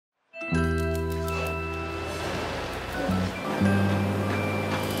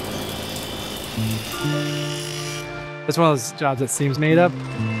It's one of those jobs that seems made up.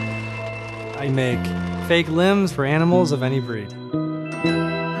 I make fake limbs for animals of any breed.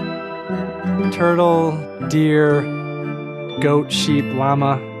 Turtle, deer, goat, sheep,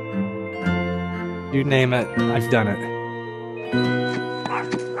 llama. You name it, I've done it.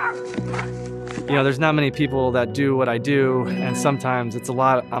 You know, there's not many people that do what I do, and sometimes it's a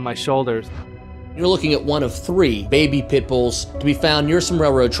lot on my shoulders. You're looking at one of 3 baby pit bulls to be found near some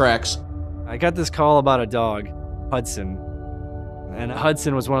railroad tracks. I got this call about a dog, Hudson. And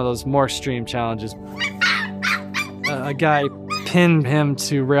Hudson was one of those more extreme challenges. A guy pinned him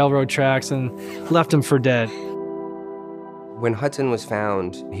to railroad tracks and left him for dead. When Hudson was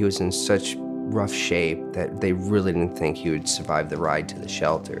found, he was in such rough shape that they really didn't think he would survive the ride to the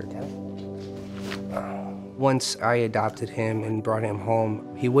shelter. Once I adopted him and brought him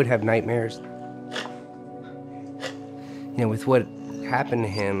home, he would have nightmares. You know, with what happened to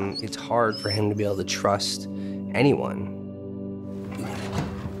him, it's hard for him to be able to trust anyone.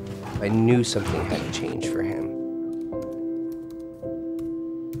 I knew something had to change for him.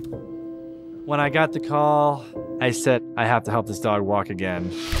 When I got the call, I said, I have to help this dog walk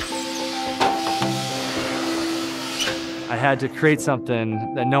again. I had to create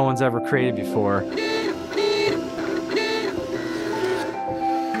something that no one's ever created before.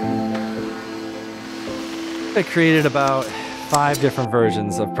 I created about 5 different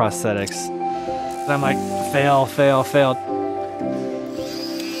versions of prosthetics. And I'm like, fail, fail, fail.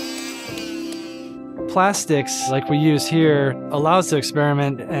 Plastics, like we use here, allows to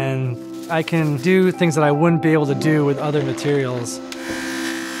experiment, and I can do things that I wouldn't be able to do with other materials.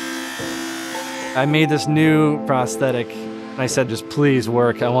 I made this new prosthetic, and I said, just please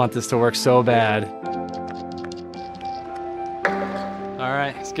work. I want this to work so bad. All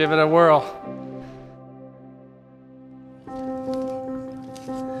right, let's give it a whirl.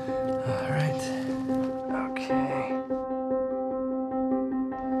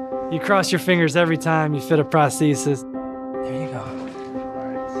 You cross your fingers every time you fit a prosthesis. There you go.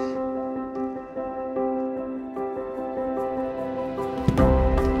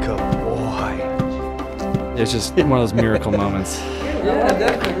 Good boy. It's just one of those miracle moments. Yeah,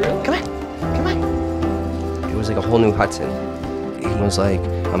 definitely. Come on, come on. It was like a whole new Hudson. He was like,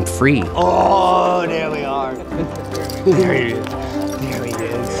 I'm free. Oh, there we are. There he is. There he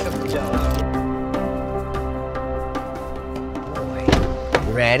is.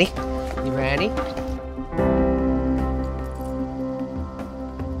 You ready? You ready?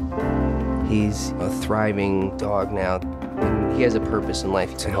 He's a thriving dog now, and he has a purpose in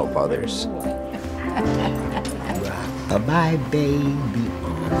life to help others. Bye-bye, baby,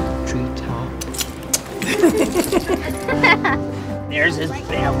 on the treetop. There's his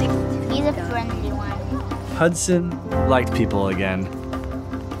belly. He's a friendly one. Hudson liked people again.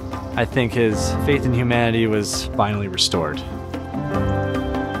 I think his faith in humanity was finally restored.